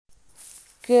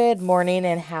Good morning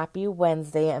and happy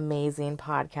Wednesday, amazing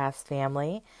podcast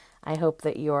family. I hope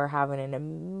that you are having an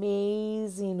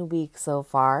amazing week so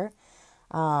far.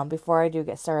 Before I do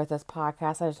get started with this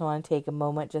podcast, I just want to take a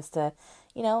moment just to,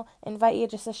 invite you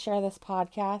just to share this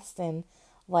podcast and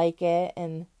like it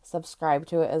and subscribe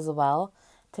to it as well.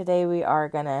 Today we are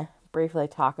going to briefly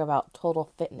talk about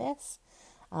total fitness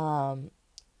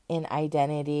in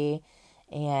identity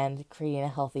and creating a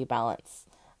healthy balance.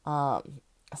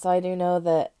 So I do know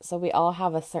that, so we all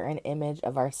have a certain image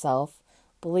of ourselves,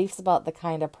 beliefs about the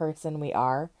kind of person we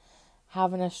are.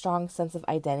 Having a strong sense of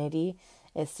identity,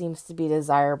 it seems to be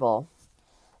desirable,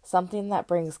 something that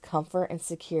brings comfort and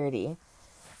security.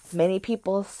 Many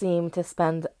people seem to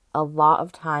spend a lot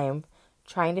of time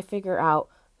trying to figure out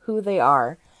who they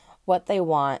are, what they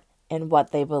want, and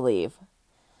what they believe.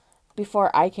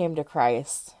 Before I came to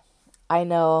Christ, I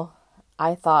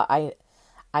thought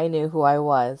I knew who I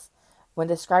was. When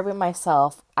describing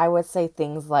myself, I would say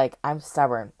things like, I'm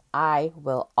stubborn. I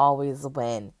will always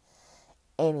win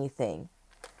anything.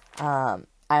 I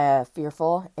am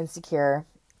fearful, insecure,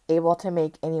 able to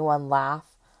make anyone laugh,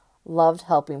 loved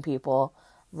helping people,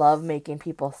 loved making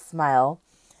people smile.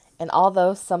 And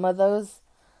although some of those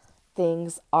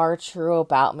things are true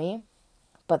about me,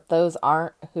 but those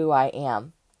aren't who I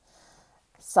am.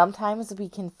 Sometimes we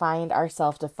can find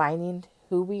ourselves defining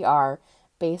who we are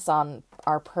based on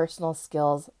our personal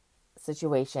skills,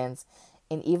 situations,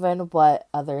 and even what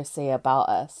others say about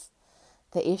us.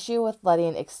 The issue with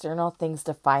letting external things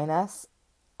define us,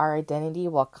 our identity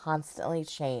will constantly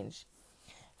change.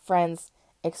 Friends,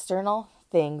 external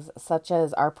things such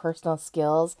as our personal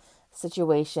skills,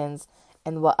 situations,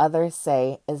 and what others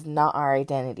say is not our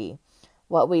identity.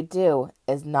 What we do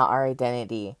is not our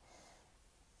identity.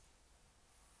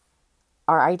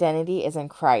 Our identity is in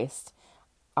Christ,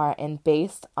 and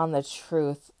based on the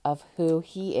truth of who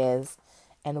He is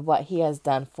and what He has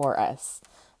done for us.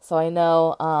 So I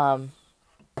know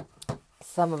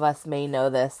some of us may know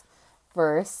this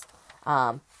verse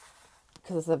because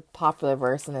it's a popular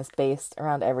verse and it's based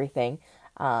around everything.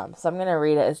 So I'm going to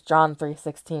read it. It's John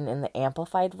 3:16 in the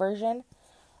Amplified Version.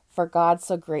 For God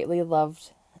so greatly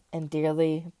loved and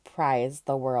dearly prized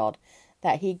the world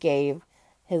that He gave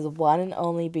His one and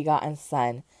only begotten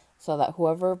Son, so that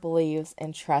whoever believes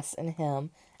and trusts in Him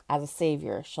as a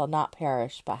Savior shall not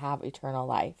perish but have eternal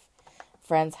life.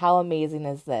 Friends, how amazing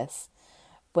is this?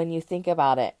 When you think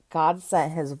about it, God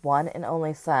sent His one and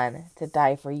only Son to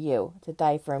die for you, to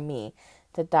die for me,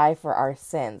 to die for our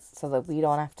sins, so that we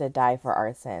don't have to die for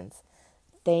our sins.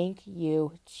 Thank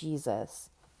you, Jesus.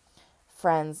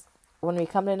 Friends, when we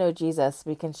come to know Jesus,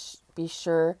 we can be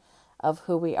sure of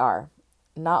who we are.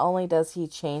 Not only does He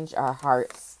change our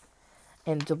hearts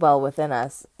and dwell within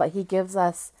us, but He gives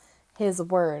us His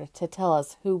word to tell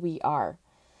us who we are.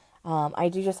 I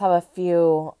do just have a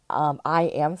few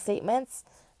I am statements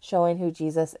showing who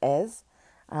Jesus is.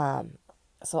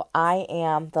 So I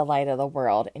am the light of the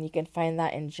world, and you can find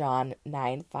that in John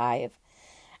 9:5.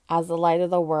 As the light of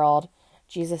the world,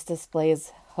 Jesus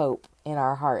displays hope in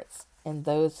our hearts and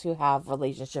those who have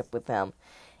relationship with Him.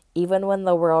 Even when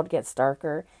the world gets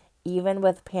darker, even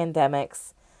with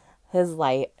pandemics, His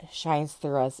light shines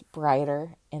through us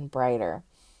brighter and brighter.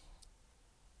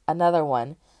 Another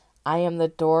one, I am the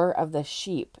door of the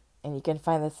sheep, and you can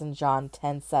find this in John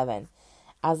 10:7.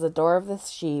 As the door of the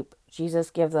sheep, Jesus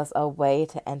gives us a way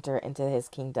to enter into His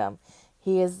kingdom.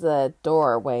 He is the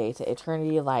doorway to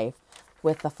eternity life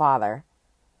with the Father.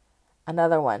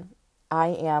 Another one, I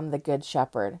am the good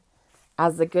shepherd.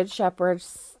 As the good shepherd,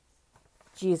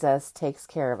 Jesus takes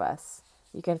care of us.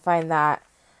 You can find that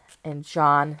in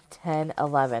John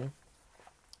 10:11.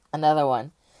 Another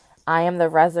one, I am the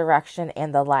resurrection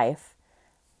and the life.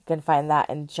 You can find that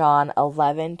in John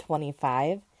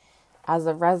 11:25. As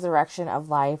the resurrection of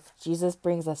life, Jesus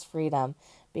brings us freedom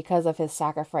because of His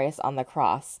sacrifice on the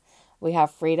cross. We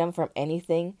have freedom from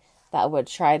anything that would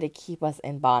try to keep us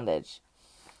in bondage.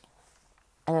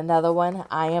 And another one,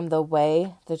 I am the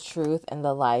way, the truth, and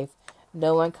the life.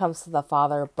 No one comes to the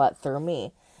Father but through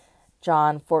me.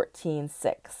 John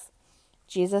 14:6.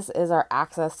 Jesus is our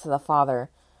access to the Father.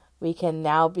 We can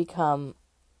now come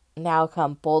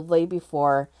boldly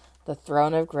before the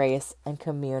throne of grace and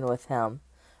commune with Him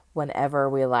whenever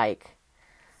we like.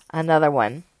 Another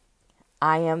one,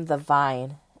 I am the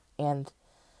vine and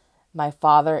my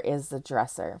Father is the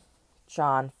dresser.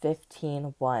 John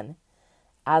 15:1.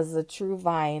 As the true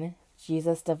vine,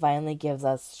 Jesus divinely gives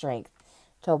us strength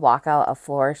to walk out a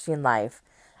flourishing life.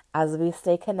 As we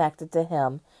stay connected to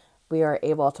Him, we are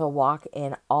able to walk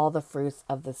in all the fruits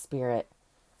of the Spirit.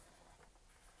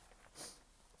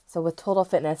 So with total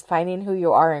fitness, finding who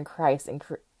you are in Christ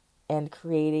and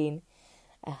creating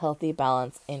a healthy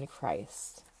balance in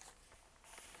Christ.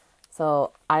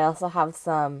 So I also have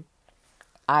some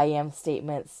I am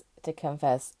statements to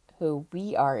confess who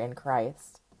we are in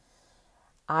Christ.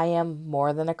 I am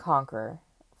more than a conqueror.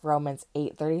 Romans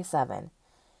 8:37.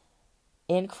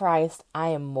 In Christ, I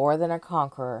am more than a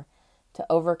conqueror to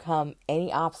overcome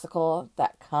any obstacle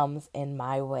that comes in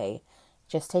my way.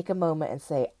 Just take a moment and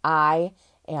say, I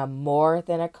am more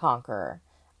than a conqueror.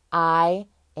 I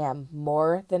am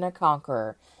more than a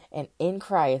conqueror. And in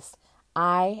Christ,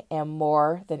 I am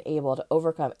more than able to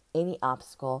overcome any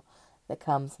obstacle that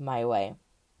comes my way.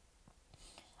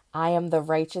 I am the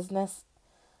righteousness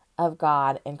of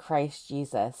God in Christ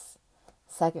Jesus.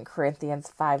 2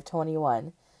 Corinthians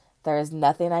 5:21. There is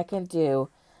nothing I can do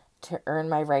to earn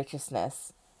my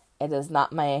righteousness. It is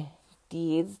not my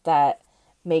deeds that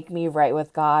make me right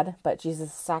with God, but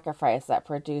Jesus' sacrifice that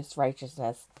produced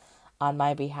righteousness on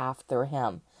my behalf through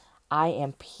him. I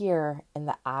am pure in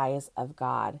the eyes of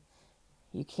God.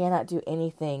 You cannot do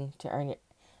anything to earn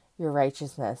your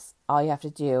righteousness. All you have to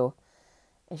do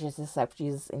is just accept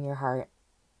Jesus in your heart.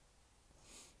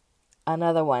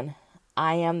 Another one.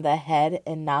 I am the head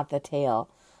and not the tail,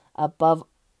 above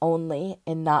only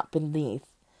and not beneath.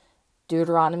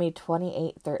 Deuteronomy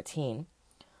 28:13.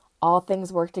 All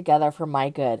things work together for my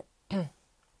good,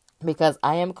 because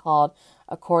I am called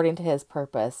according to his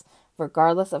purpose,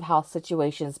 regardless of how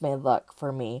situations may look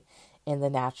for me in the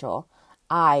natural.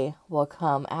 I will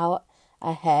come out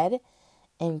ahead,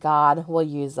 and God will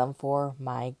use them for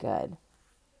my good.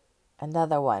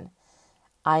 Another one.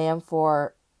 I am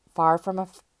far from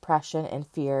oppression, and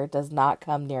fear does not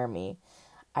come near me.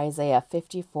 Isaiah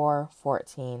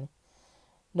 54:14.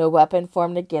 No weapon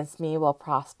formed against me will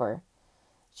prosper.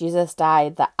 Jesus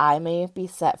died that I may be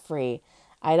set free.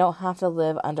 I don't have to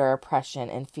live under oppression,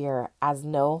 and fear has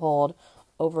no hold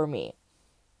over me.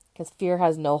 Because fear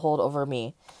has no hold over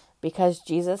me. Because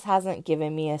Jesus hasn't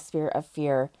given me a spirit of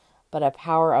fear, but a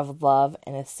power of love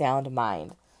and a sound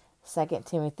mind. 2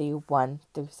 Timothy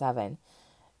 1-7.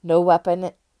 No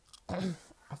weapon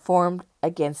formed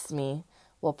against me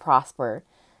will prosper.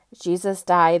 Jesus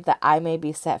died that I may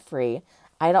be set free.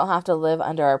 I don't have to live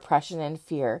under oppression, and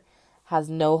fear has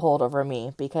no hold over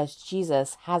me, because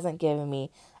Jesus hasn't given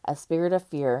me a spirit of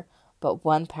fear, but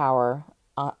one power,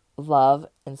 love,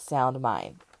 and sound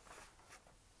mind.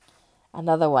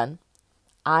 Another one.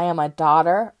 I am a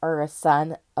daughter or a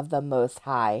son of the Most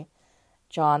High.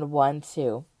 John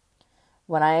 1:2.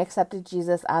 When I accepted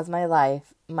Jesus as my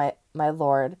life, my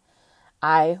Lord,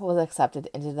 I was accepted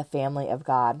into the family of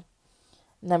God.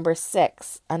 Number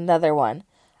 6, another one.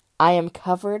 I am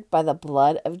covered by the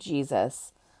blood of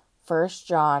Jesus. 1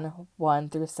 John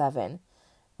 1-7.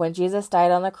 When Jesus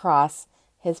died on the cross,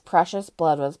 his precious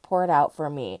blood was poured out for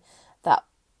me. That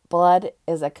blood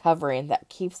is a covering that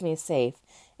keeps me safe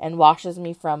and washes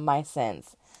me from my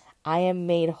sins. I am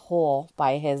made whole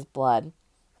by his blood.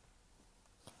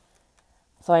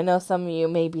 So I know some of you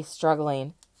may be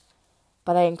struggling,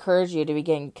 but I encourage you to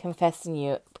begin confessing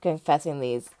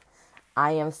these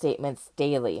I am statements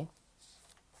daily.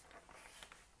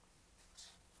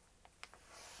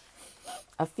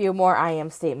 A few more I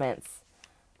am statements.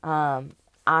 I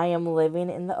am living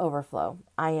in the overflow.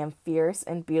 I am fierce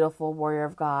and beautiful warrior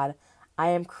of God. I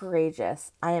am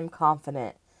courageous. I am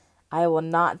confident. I will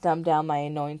not dumb down my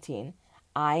anointing.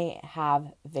 I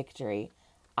have victory.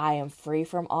 I am free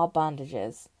from all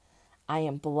bondages. I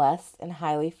am blessed and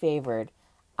highly favored.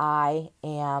 I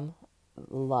am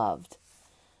loved.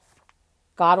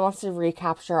 God wants to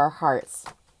recapture our hearts.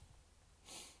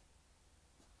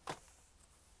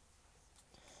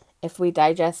 If we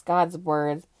digest God's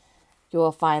word, you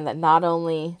will find that not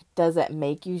only does it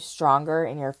make you stronger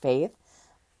in your faith,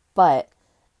 but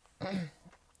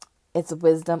its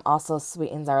wisdom also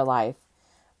sweetens our life.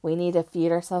 We need to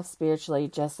feed ourselves spiritually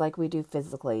just like we do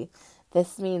physically.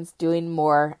 This means doing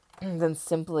more than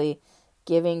simply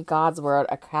giving God's word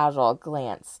a casual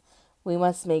glance. We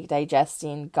must make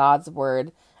digesting God's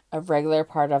word a regular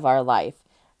part of our life.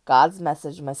 God's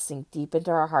message must sink deep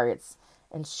into our hearts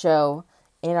and show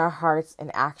in our hearts and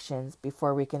actions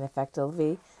before we can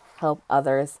effectively help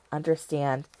others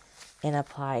understand and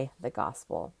apply the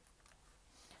gospel.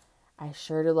 I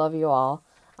sure do love you all.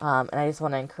 And I just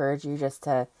want to encourage you just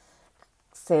to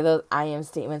say those I am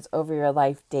statements over your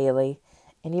life daily,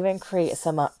 and even create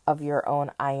some of your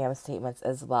own I am statements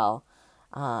as well.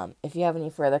 If you have any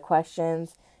further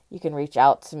questions, you can reach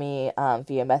out to me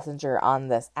via Messenger on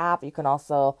this app. You can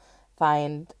also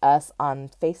find us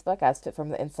on Facebook as Fit From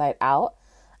the Inside Out.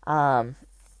 And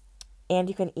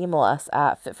you can email us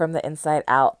at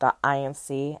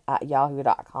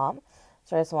fitfromtheinsideout.imc@yahoo.com.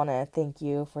 So I just want to thank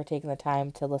you for taking the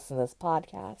time to listen to this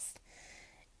podcast,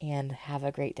 and have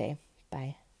a great day.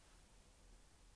 Bye.